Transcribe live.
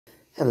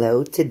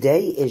Hello,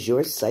 today is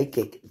your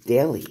Psychic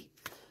Daily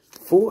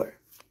for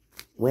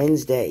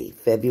Wednesday,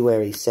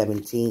 February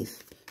 17th,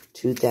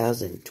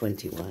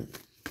 2021.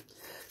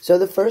 So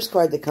the first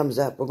card that comes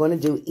up, we're going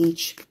to do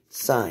each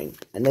sign.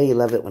 I know you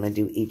love it when I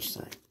do each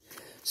sign.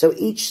 So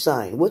each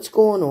sign, what's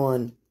going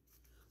on?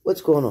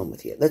 What's going on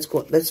with you?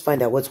 Let's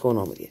find out what's going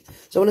on with you.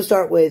 So I'm going to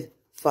start with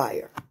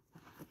fire.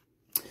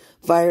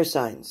 Fire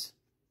signs.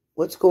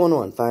 What's going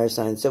on, fire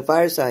signs? So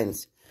fire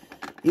signs,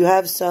 you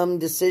have some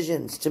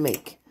decisions to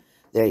make.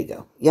 There you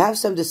go. You have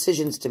some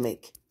decisions to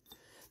make.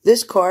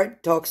 This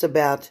card talks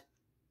about,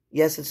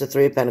 yes, it's the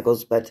Three of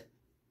Pentacles, but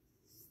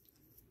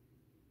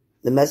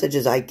the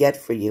messages I get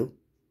for you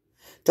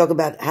talk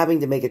about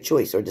having to make a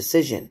choice or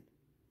decision.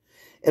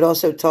 It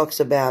also talks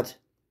about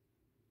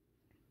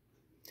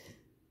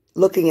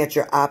looking at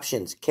your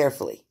options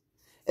carefully.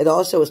 It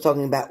also is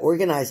talking about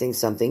organizing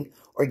something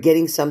or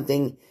getting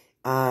something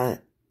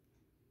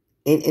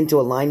into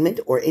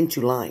alignment or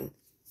into line.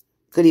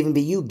 Could even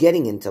be you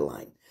getting into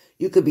line.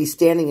 You could be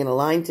standing in a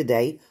line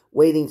today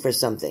waiting for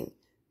something,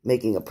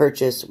 making a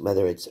purchase,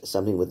 whether it's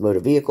something with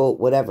motor vehicle,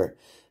 whatever.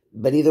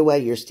 But either way,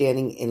 you're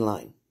standing in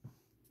line.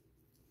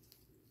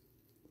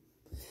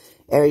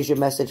 Aries, your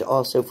message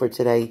also for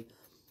today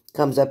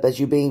comes up as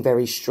you being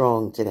very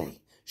strong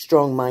today.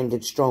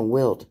 Strong-minded,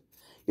 strong-willed.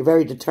 You're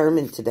very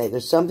determined today.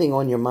 There's something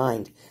on your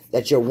mind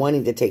that you're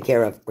wanting to take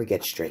care of or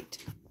get straight.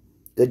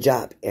 Good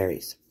job,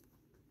 Aries.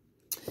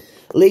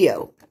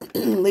 Leo.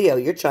 Leo,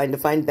 you're trying to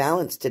find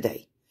balance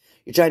today.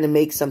 You're trying to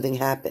make something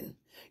happen.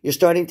 You're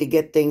starting to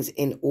get things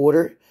in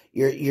order.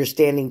 You're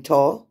standing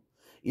tall.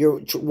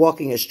 You're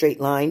walking a straight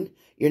line.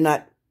 You're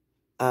not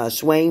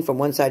swaying from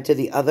one side to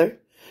the other.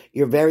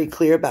 You're very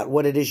clear about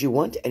what it is you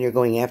want, and you're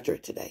going after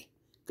it today.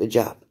 Good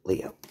job,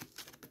 Leo.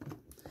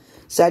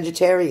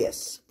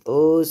 Sagittarius.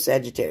 Oh,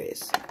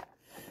 Sagittarius.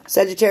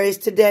 Sagittarius,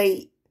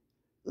 today,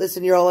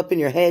 listen, you're all up in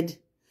your head.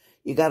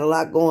 You got a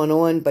lot going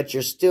on, but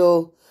you're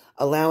still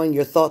allowing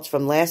your thoughts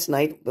from last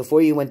night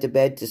before you went to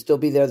bed to still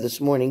be there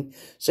this morning.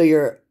 So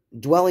you're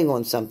dwelling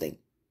on something.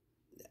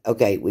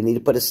 Okay, we need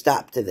to put a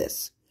stop to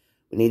this.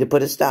 We need to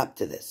put a stop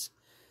to this.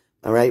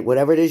 All right,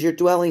 whatever it is you're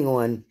dwelling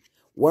on,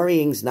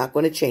 worrying's not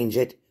going to change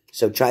it.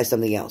 So try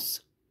something else.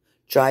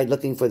 Try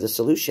looking for the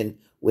solution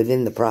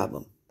within the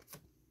problem.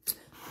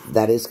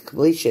 That is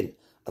completion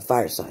of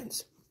fire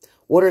signs.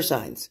 Water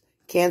signs.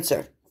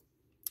 Cancer.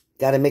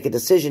 Got to make a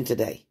decision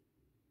today.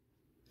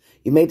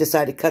 You may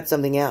decide to cut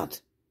something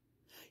out.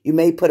 You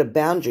may put a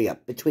boundary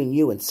up between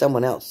you and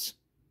someone else.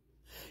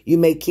 You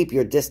may keep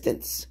your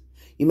distance.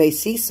 You may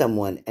see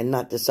someone and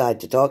not decide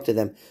to talk to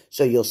them,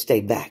 so you'll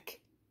stay back.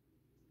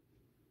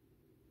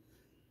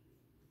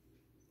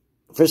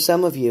 For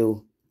some of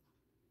you,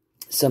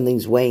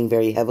 something's weighing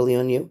very heavily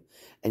on you,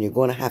 and you're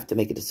going to have to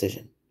make a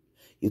decision.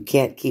 You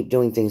can't keep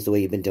doing things the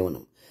way you've been doing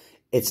them.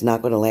 It's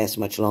not going to last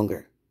much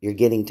longer. You're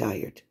getting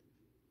tired.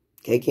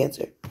 Okay,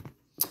 Cancer?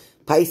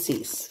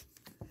 Pisces.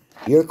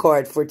 Your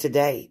card for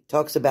today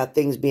talks about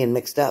things being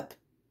mixed up.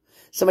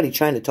 Somebody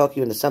trying to talk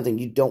you into something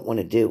you don't want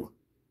to do.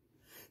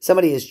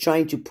 Somebody is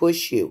trying to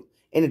push you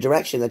in a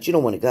direction that you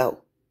don't want to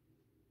go.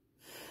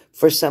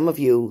 For some of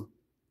you,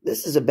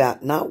 this is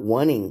about not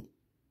wanting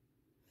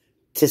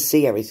to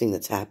see everything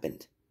that's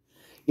happened.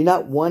 You're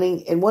not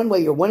wanting, in one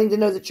way, you're wanting to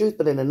know the truth,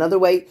 but in another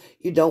way,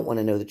 you don't want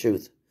to know the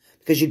truth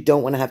because you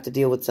don't want to have to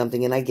deal with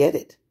something, and I get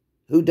it.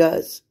 Who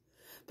does?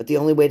 But the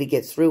only way to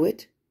get through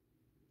it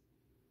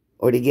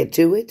or to get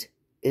to it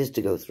is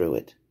to go through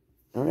it.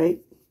 All right?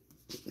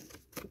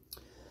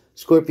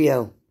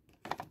 Scorpio.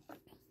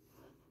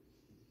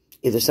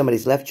 Either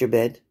somebody's left your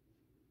bed.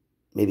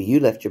 Maybe you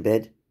left your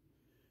bed.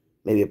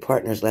 Maybe a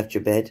partner's left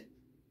your bed.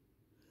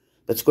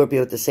 But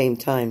Scorpio, at the same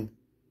time,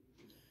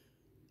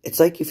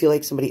 it's like you feel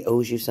like somebody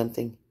owes you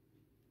something.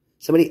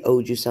 Somebody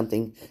owed you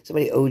something.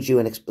 Somebody owed you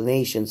an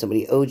explanation.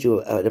 Somebody owed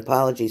you an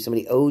apology.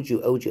 Somebody owed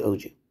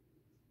you.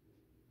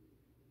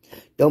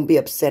 Don't be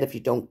upset if you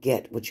don't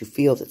get what you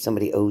feel that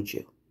somebody owed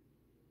you.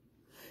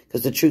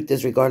 Because the truth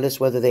is,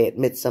 regardless whether they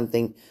admit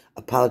something,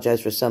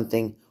 apologize for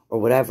something, or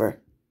whatever,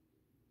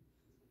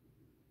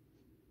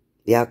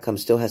 the outcome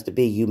still has to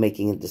be you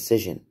making a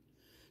decision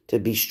to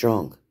be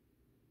strong,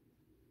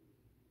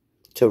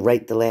 to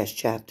write the last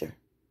chapter,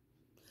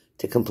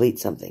 to complete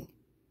something.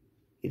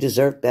 You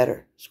deserve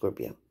better,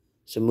 Scorpio.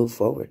 So move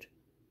forward.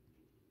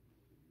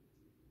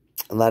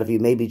 A lot of you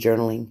may be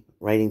journaling,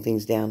 writing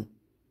things down,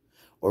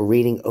 or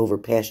reading over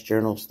past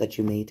journals that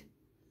you made.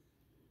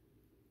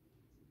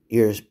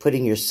 You're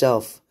putting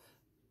yourself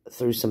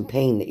through some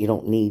pain that you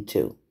don't need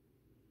to.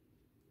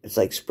 It's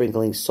like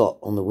sprinkling salt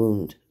on the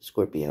wound,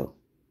 Scorpio.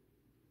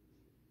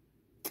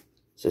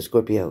 So,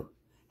 Scorpio,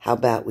 how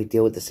about we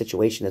deal with the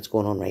situation that's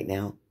going on right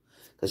now?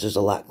 Because there's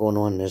a lot going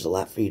on and there's a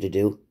lot for you to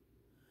do.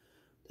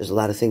 There's a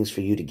lot of things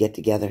for you to get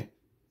together.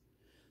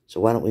 So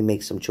why don't we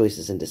make some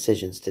choices and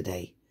decisions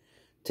today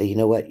to, you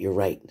know what, you're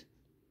right.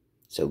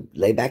 So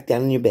lay back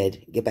down in your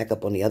bed, get back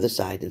up on the other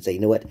side and say, you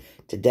know what,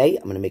 today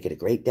I'm going to make it a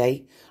great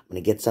day. I'm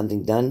going to get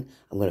something done.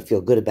 I'm going to feel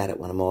good about it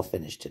when I'm all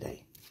finished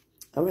today.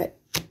 All right.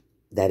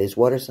 That is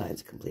water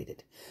signs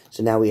completed.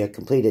 So now we have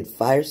completed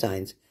fire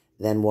signs,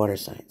 then water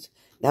signs.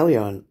 Now we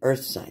are on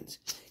earth signs.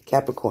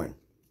 Capricorn.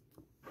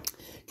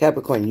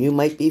 Capricorn, you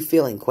might be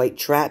feeling quite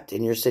trapped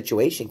in your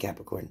situation,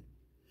 Capricorn.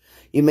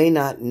 You may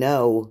not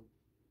know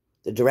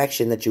the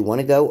direction that you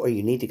want to go or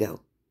you need to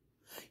go.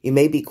 You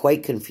may be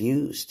quite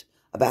confused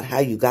about how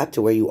you got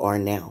to where you are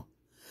now.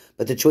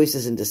 But the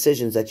choices and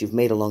decisions that you've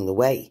made along the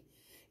way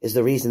is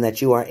the reason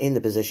that you are in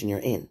the position you're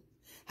in.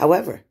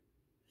 However,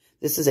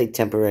 this is a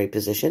temporary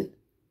position.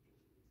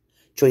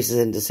 Choices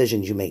and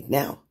decisions you make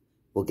now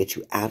will get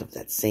you out of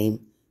that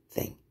same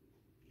thing.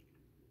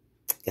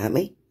 Got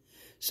me?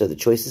 So the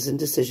choices and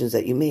decisions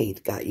that you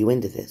made got you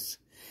into this.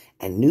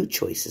 And new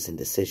choices and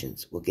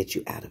decisions will get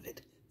you out of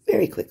it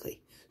very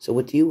quickly. So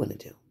what do you want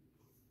to do?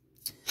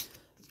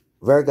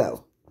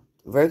 Virgo.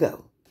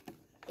 Virgo.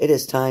 It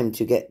is time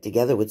to get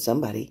together with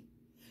somebody.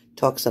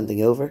 Talk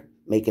something over.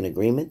 Make an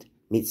agreement.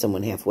 Meet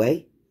someone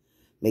halfway.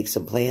 Make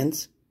some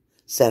plans.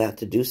 Set out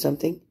to do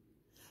something.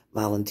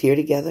 Volunteer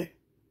together.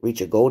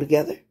 Reach a goal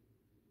together.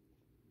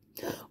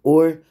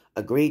 Or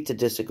agree to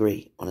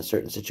disagree on a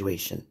certain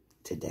situation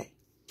today.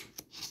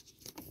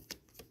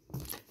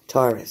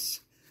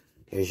 Taurus.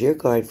 Here's your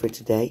card for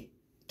today.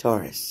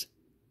 Taurus.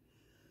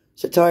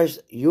 So Taurus,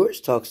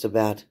 yours talks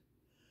about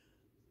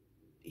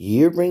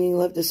you're bringing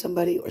love to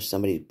somebody or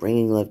somebody's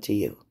bringing love to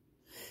you.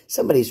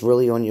 Somebody's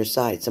really on your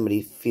side.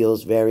 Somebody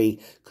feels very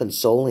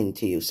consoling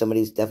to you.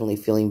 Somebody's definitely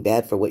feeling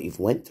bad for what you've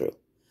went through.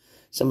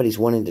 Somebody's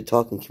wanting to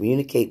talk and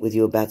communicate with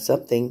you about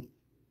something.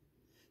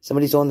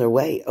 Somebody's on their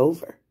way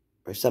over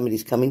or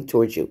somebody's coming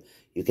towards you.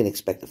 You can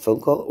expect a phone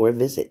call or a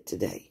visit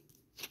today.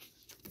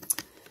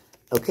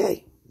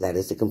 Okay, that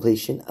is the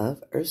completion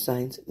of earth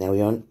signs. Now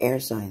we're on air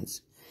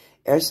signs.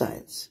 Air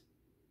signs.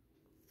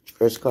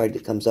 First card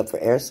that comes up for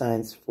air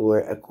signs for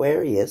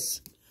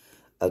Aquarius.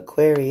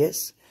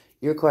 Aquarius,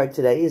 your card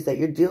today is that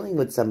you're dealing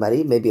with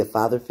somebody, maybe a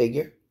father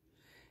figure.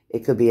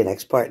 It could be an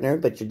ex-partner,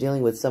 but you're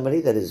dealing with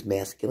somebody that is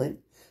masculine,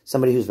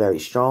 somebody who's very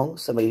strong,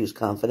 somebody who's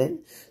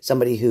confident,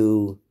 somebody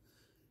who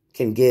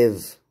can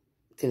give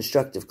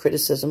constructive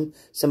criticism,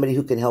 somebody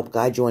who can help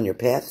guide you on your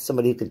path,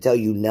 somebody who can tell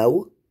you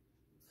no,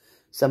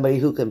 somebody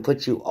who can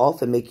put you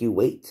off and make you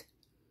wait.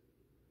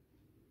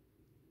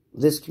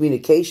 This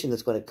communication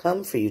that's going to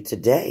come for you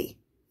today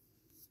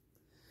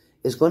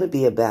is going to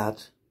be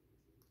about,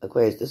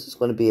 Aquarius, this is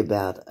going to be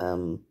about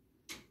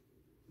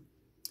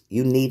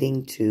you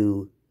needing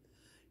to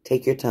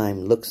take your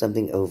time, look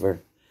something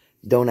over,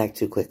 don't act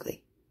too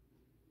quickly.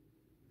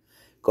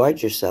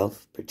 Guard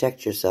yourself,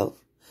 protect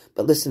yourself,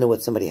 but listen to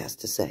what somebody has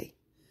to say.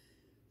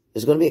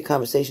 There's going to be a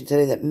conversation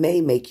today that may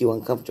make you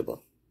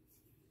uncomfortable,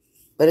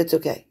 but it's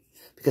okay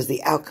because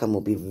the outcome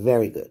will be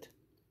very good.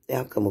 The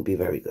outcome will be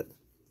very good.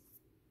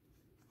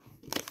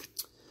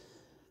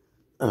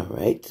 All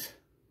right.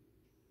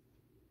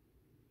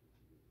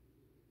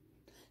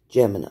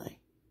 Gemini.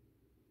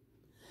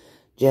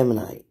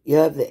 Gemini. You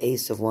have the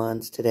Ace of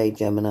Wands today,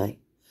 Gemini.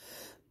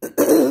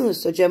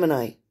 So,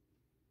 Gemini,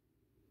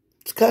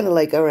 it's kind of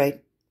like, all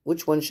right,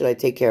 which one should I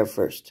take care of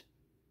first?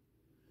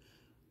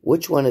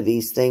 Which one of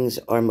these things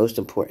are most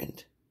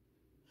important?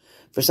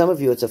 For some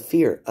of you, it's a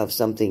fear of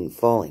something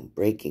falling,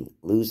 breaking,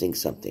 losing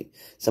something,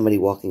 somebody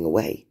walking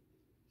away.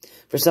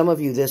 For some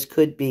of you, this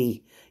could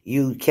be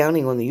you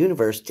counting on the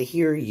universe to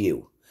hear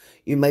you.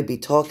 You might be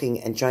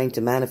talking and trying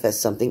to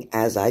manifest something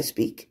as I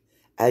speak,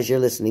 as you're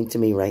listening to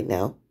me right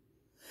now.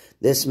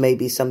 This may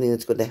be something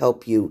that's going to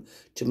help you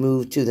to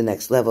move to the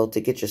next level,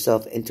 to get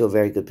yourself into a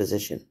very good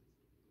position.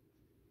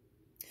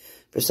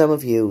 For some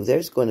of you,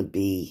 there's going to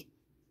be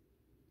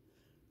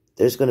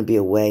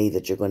a way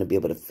that you're going to be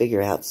able to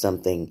figure out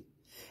something,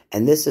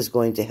 and this is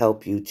going to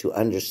help you to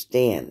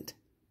understand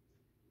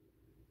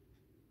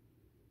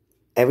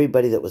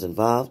everybody that was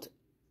involved,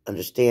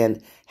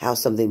 understand how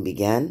something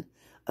began,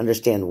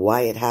 understand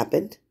why it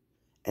happened,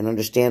 and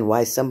understand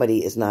why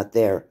somebody is not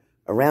there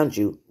around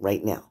you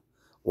right now,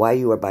 why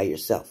you are by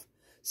yourself.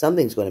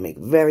 Something's going to make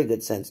very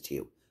good sense to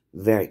you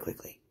very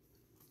quickly.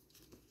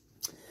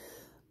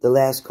 The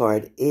last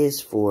card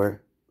is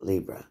for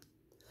Libra.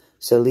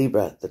 So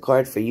Libra, the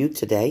card for you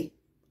today,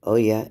 oh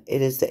yeah,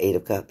 it is the Eight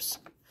of Cups.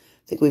 I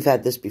think we've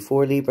had this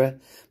before, Libra,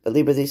 but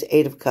Libra, this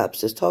Eight of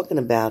Cups is talking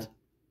about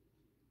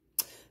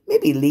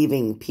maybe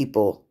leaving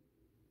people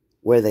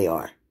where they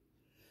are.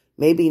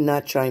 Maybe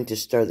not trying to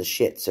stir the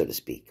shit, so to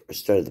speak, or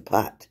stir the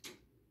pot.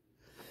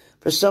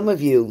 For some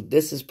of you,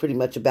 this is pretty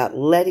much about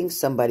letting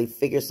somebody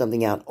figure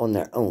something out on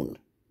their own.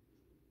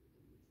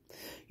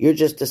 You're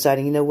just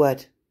deciding, you know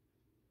what?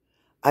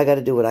 I got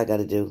to do what I got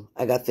to do.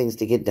 I got things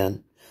to get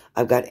done.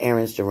 I've got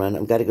errands to run.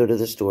 I've got to go to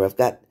the store. I've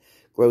got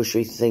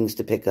grocery things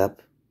to pick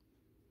up.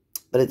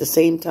 But at the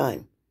same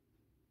time,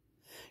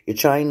 you're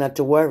trying not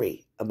to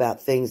worry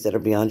about things that are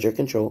beyond your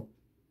control.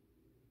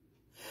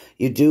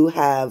 You do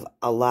have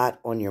a lot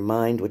on your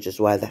mind, which is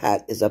why the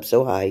hat is up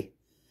so high.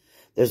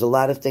 There's a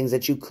lot of things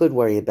that you could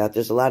worry about.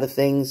 There's a lot of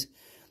things,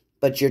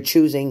 but you're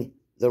choosing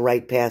the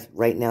right path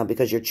right now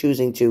because you're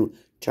choosing to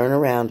turn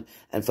around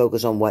and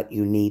focus on what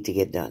you need to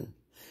get done.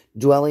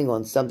 Dwelling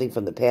on something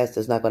from the past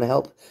is not going to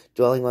help.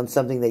 Dwelling on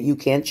something that you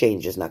can't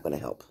change is not going to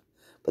help.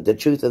 But the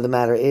truth of the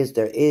matter is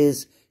there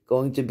is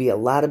going to be a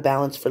lot of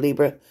balance for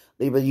Libra.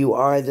 Libra, you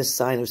are the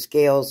sign of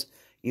scales.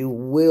 You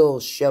will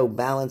show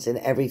balance in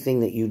everything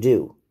that you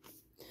do.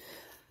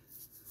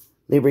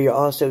 Libra, you're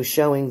also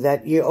showing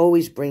that you're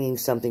always bringing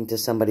something to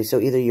somebody. So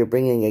either you're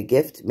bringing a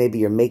gift, maybe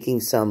you're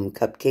making some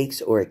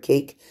cupcakes or a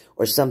cake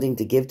or something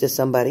to give to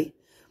somebody.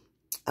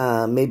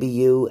 Maybe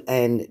you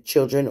and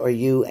children or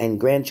you and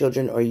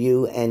grandchildren or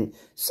you and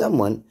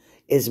someone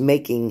is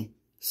making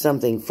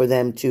something for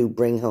them to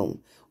bring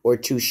home or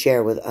to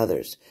share with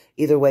others.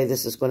 Either way,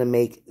 this is going to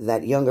make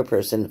that younger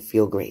person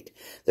feel great.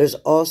 There's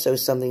also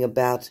something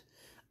about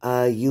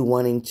you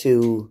wanting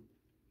to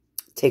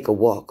take a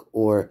walk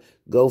or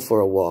go for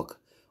a walk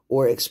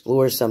or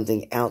explore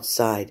something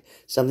outside,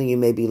 something you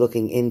may be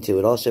looking into.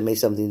 It also may have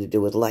something to do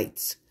with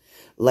lights.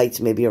 Lights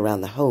maybe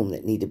around the home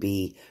that need to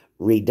be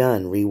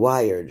redone,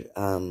 rewired,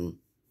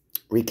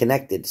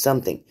 reconnected,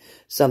 something.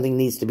 Something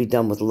needs to be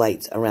done with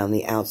lights around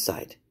the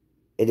outside.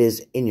 It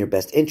is in your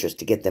best interest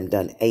to get them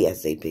done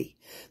ASAP.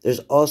 There's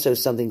also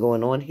something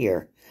going on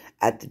here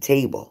at the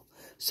table.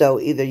 So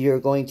either you're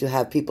going to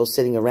have people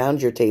sitting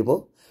around your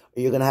table,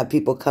 or you're going to have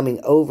people coming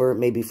over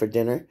maybe for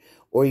dinner,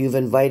 or you've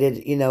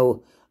invited,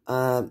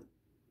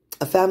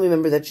 a family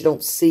member that you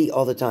don't see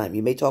all the time.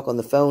 You may talk on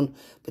the phone,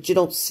 but you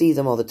don't see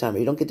them all the time, or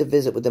you don't get to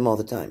visit with them all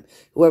the time.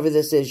 Whoever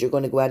this is, you're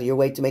going to go out of your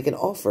way to make an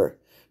offer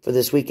for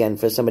this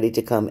weekend for somebody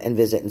to come and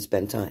visit and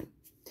spend time.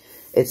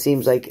 It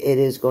seems like it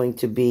is going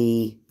to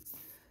be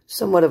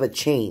somewhat of a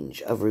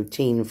change of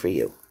routine for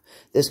you.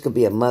 This could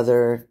be a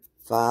mother,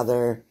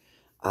 father,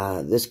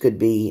 this could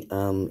be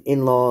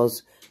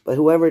in-laws, but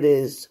whoever it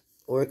is,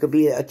 or it could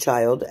be a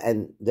child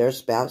and their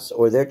spouse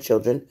or their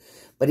children.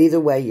 But either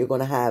way, you're going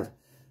to have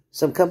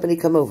some company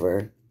come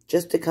over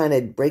just to kind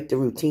of break the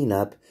routine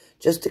up,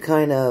 just to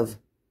kind of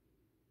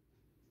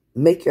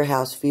make your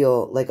house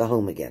feel like a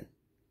home again.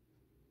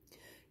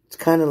 It's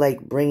kind of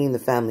like bringing the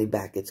family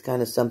back. It's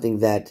kind of something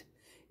that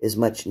is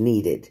much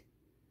needed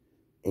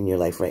in your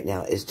life right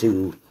now, is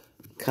to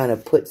kind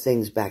of put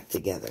things back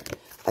together.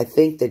 I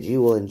think that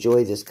you will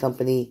enjoy this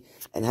company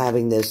and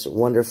having this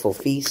wonderful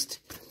feast.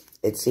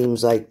 It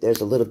seems like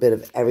there's a little bit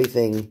of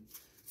everything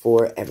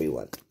for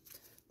everyone.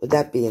 With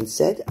that being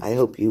said, I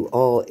hope you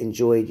all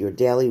enjoyed your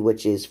daily,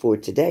 which is for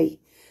today,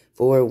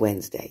 for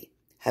Wednesday.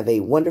 Have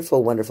a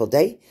wonderful, wonderful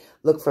day.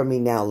 Look for me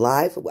now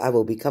live. I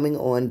will be coming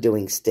on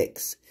doing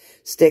sticks.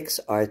 Sticks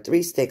are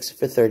 3 sticks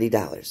for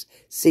 $30.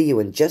 See you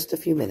in just a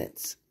few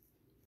minutes.